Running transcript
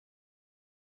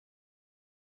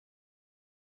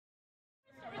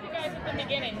the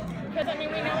beginning? Because, I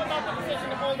mean, we know about the decision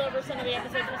to hold over some of the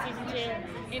episodes from Season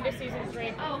 2 into Season 3.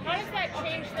 How does that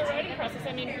change the writing process?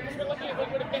 I mean, because we're looking at what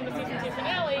would have been the Season 2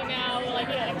 finale now, like,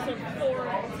 episode 4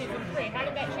 of Season 3. How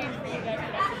did that change for you guys?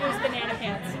 It was Banana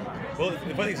Pants. Well, the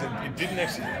funny thing is, it didn't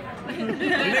actually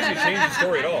change the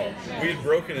story at all. We had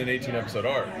broken an 18-episode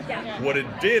arc. Yeah. What it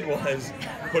did was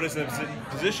put us in a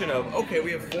position of, okay,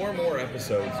 we have 4 more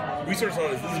episodes. We sort of saw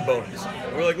it as this is a bonus.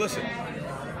 And we're like, listen,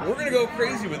 we're gonna go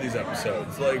crazy with these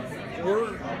episodes. Like,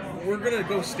 we're gonna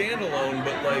go standalone,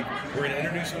 but like we're gonna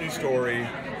introduce a new story.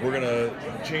 We're gonna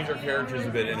change our characters a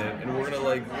bit in it, and we're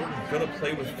gonna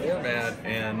play with format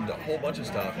and a whole bunch of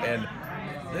stuff. And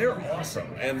they're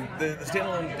awesome. And the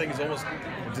standalone thing is almost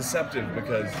deceptive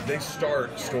because they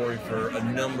start story for a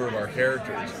number of our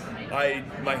characters.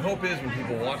 My hope is when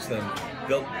people watch them,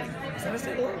 they'll. Is that a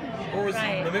standalone? Or was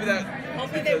maybe that?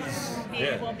 Hopefully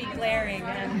they won't be glaring.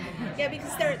 Yeah,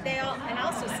 because they all, and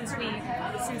also since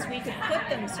we could put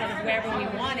them sort of wherever we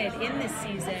wanted in this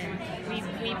season, we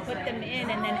put them in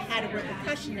and then had a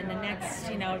repercussion in the next,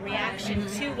 reaction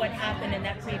to what happened in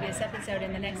that previous episode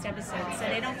in the next episode, so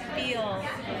they don't feel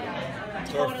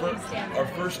totally standalone. Our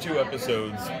first 2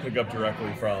 episodes pick up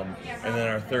directly from, and then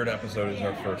our 3rd episode is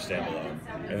our first standalone,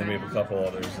 and then we have a couple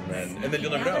others, and then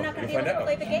you'll never know. You'll find out.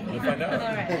 You'll find out.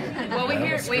 All right. Well, we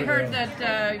heard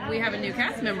that we have a new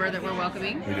cast member that we're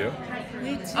welcoming. We do?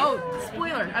 We do. Oh,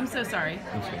 spoiler! I'm so sorry.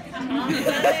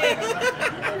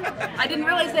 I didn't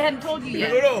realize they hadn't told you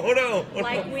yet. Oh no!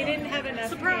 Like we didn't have enough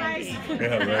surprise. Candy.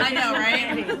 Yeah, right. I know,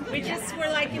 right? We just were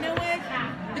like, you know what?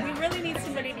 We really need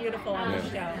somebody beautiful on the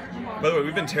show. By the way,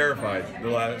 we've been terrified the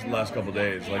last couple of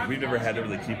days. Like, we've never had to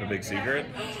really keep a big secret.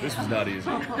 This was not easy.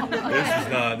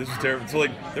 This was terrible. So,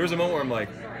 like, there was a moment where I'm like,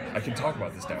 I can talk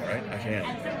about this now, right? I can.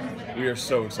 We are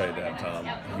so excited to have Tom.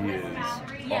 He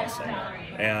is awesome.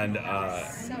 And,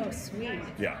 so sweet.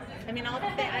 Yeah. I mean,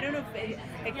 I don't know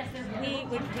if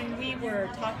when we were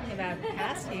talking about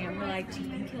casting him, we're like, do you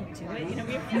think he'll do it? I don't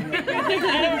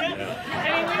know. I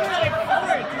mean, we were like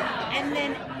bored. And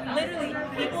then literally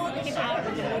people came out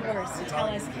of the woodworks to tell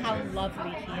us how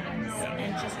lovely he is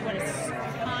and just what a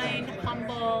kind,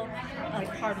 humble, like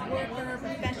hard worker,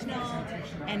 professional,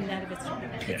 and none of it's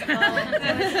true.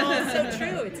 It's all so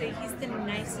true. He's the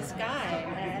nicest guy,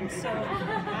 and so.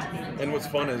 And what's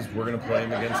fun is we're gonna play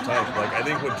him against type. Like, I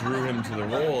think what drew him to the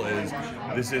role is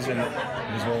this isn't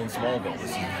his role in Smallville.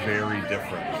 This is very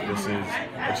different. This is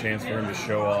a chance for him to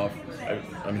show off.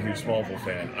 I'm a huge Smallville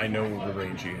fan. I know the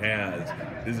range he has.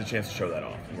 This is a chance to show that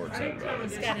off. We're excited about it.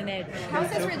 He's got an edge. How's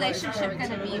his relationship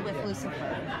going to be with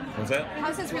Lucifer? What's that?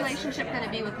 How's his relationship going to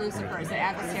be with Lucifer? Is it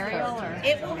adversarial or?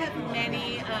 It will have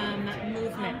many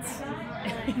movements.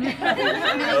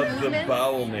 Of the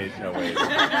bowel nature. No, wait.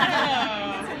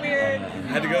 It's weird.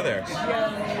 Had to go there.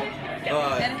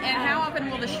 And how often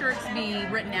will the shirts be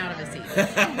written out of the seat?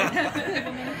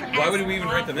 Why would we even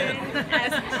write them in?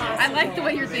 I like the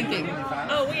way you're thinking.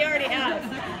 Oh, we already have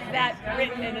that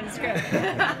written in the script.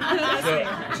 So,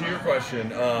 to your question,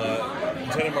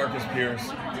 Lieutenant Marcus Pierce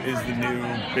is the new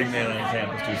big man on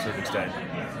campus to a certain extent.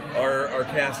 Our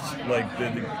cast, like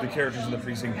the characters in the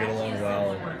precinct get along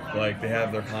well. Like, they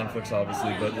have their conflicts,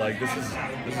 obviously, but like this is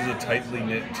a tightly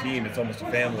knit team. It's almost a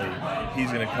family.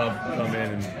 He's gonna come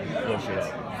in and blow shit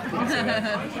up.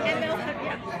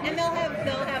 and they'll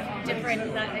have different.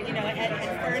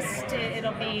 At first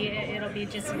it'll be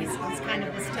just he's kind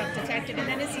of this tough detective, and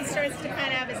then as he starts to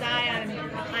kind of have his eye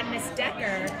on Miss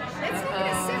Decker, that's not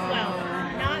gonna sit well.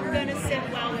 Not gonna sit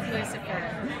well with Lucifer.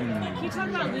 Can you talk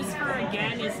about Lucifer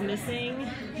again is missing,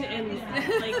 and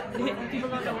like people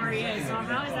don't know where he is? So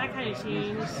how has that kind of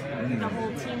changed the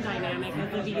whole team dynamic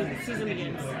as the season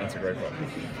begins? That's a great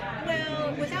question.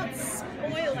 Well, without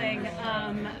spoiling,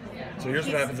 so here's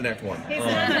what happens in Act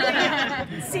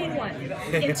 1. Scene 1,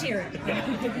 interior.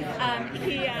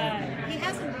 He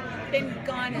hasn't been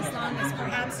gone as long as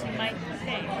perhaps you might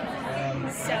think.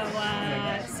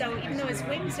 So even though his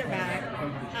wings are back,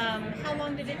 how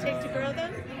long did it take to grow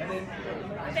them?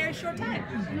 A very short time.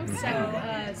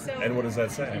 So. And what does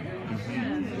that say?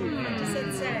 What does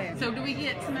it say? So do we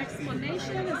get some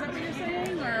explanation? Is that what you're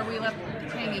saying, or are we left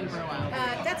hanging for a while?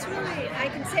 That's really. I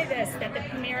can say this: that the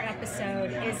premiere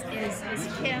episode is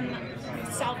him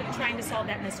trying to solve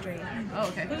that mystery. Oh,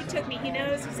 okay. Who took me? He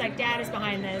knows. He's like, Dad is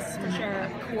behind this for sure.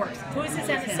 Of course. Who's his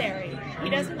emissary? He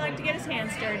doesn't like to get his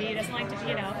hands dirty. He doesn't like to,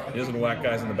 He doesn't whack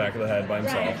guys in the back of the head by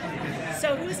himself. Right.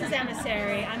 So who's his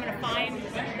emissary? I'm going to find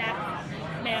that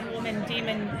man, woman,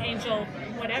 demon, angel,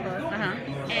 whatever,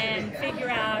 and figure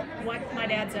out what my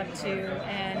dad's up to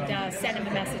and send him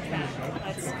a message back.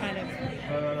 That's kind of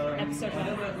episode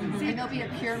 1. And there'll be a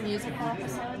pure musical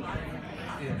episode?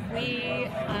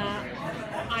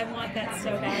 I want that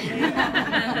so badly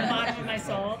at the bottom of my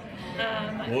soul.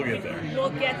 We'll get there. We'll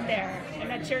get there. I'm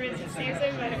not sure it's a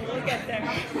season, but we'll get there.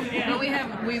 Yeah.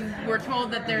 But we're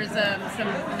told that there's some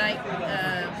night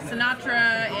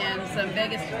Sinatra and some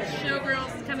Vegas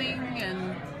showgirls coming,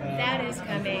 and that is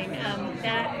coming.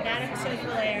 That episode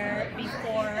will air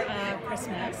before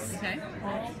Christmas. okay.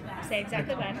 Won't say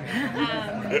exactly when.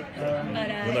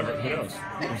 Who knows?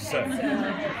 Who's to say? So,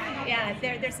 yeah,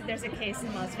 there's a case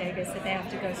in Las Vegas that they have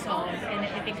to go solve, and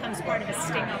it becomes part of a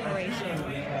sting operation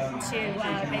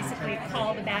to basically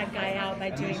call the bad guy out by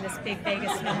doing this big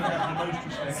Vegas number.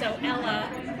 So Ella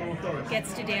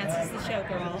gets to dance as the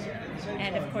showgirl,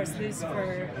 and of course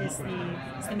Lucifer is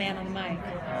the man on the mic,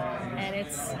 and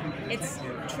it's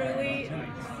truly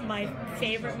my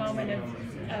favorite moment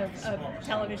of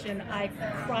television. I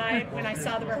cried when I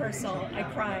saw the rehearsal. I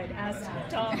cried. Asked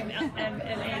Tom and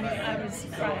Amy. I was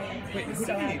crying. Wait, I was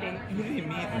so happy. who did he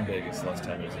meet in Vegas last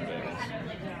time he was in Vegas?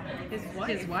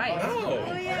 His wife. Oh.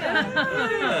 Oh yeah,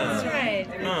 that's right.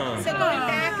 So going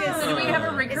back is So we have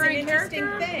a recurring an interesting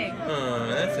character? thing.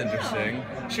 That's interesting.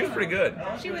 She was pretty good.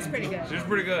 She was pretty good. She was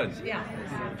pretty good. Yeah,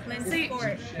 Lindsay See,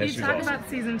 Ford. Yeah, you she's talk awesome. about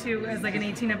season 2 as like an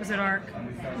 18-episode arc.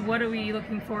 What are we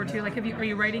looking forward to? Like, are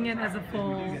you writing it as a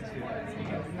full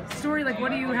story? Like,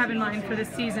 what do you have in mind for this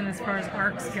season as far as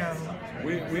arcs go?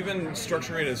 We've been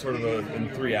structuring it as sort of in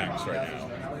 3 acts right now.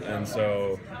 And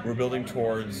so we're building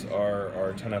towards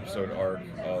our 10-episode arc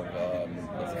of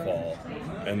the fall,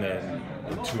 and then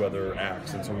 2 other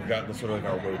acts. And so we've got the sort of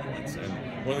like our waypoints. And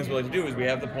one of the things we like to do is we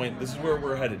have the point, this is where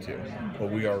we're headed to,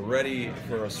 but we are ready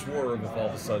for a swerve if all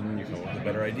of a sudden you come up with a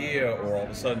better idea, or all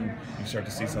of a sudden you start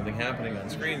to see something happening on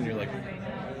screen and you're like,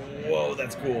 whoa,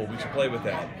 that's cool, we should play with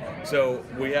that. So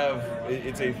we have,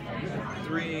 it's a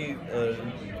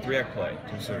 3-act play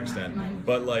to a certain extent,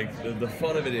 but like the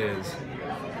fun of it is,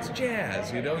 it's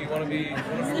jazz, you know, you want to be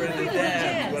ready to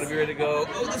dance, you want to be ready to go,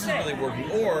 oh, this is really working,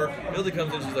 or Ildy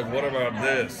comes in, she's like, what about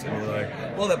this? And you're like,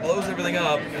 well, that blows everything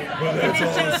up, but that's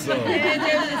awesome. And then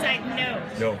Joe's like, no.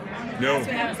 No. That's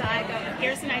what happens. I go,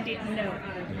 here's an idea. No.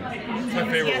 It's my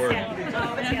favorite word.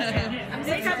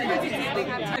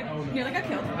 You nearly got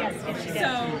killed. Yes, she does. So,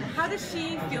 how does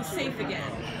she feel safe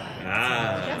again?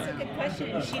 That's a good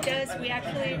question. She does. We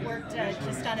actually worked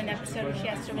just on an episode where she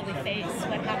has to really face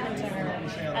what happened to her.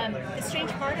 The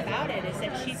strange part about it is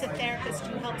that she's a therapist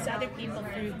who helps other people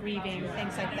through grieving,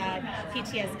 things like that,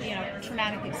 PTSD, you know,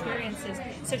 traumatic experiences.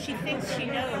 So she thinks she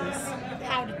knows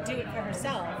how to do it for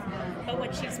herself. But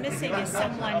what she's missing is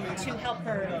someone to help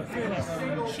her through it.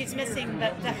 She's missing the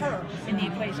her in the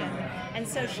equation. And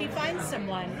so she finds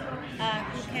someone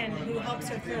who helps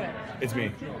her through it. It's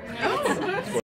me. Oh.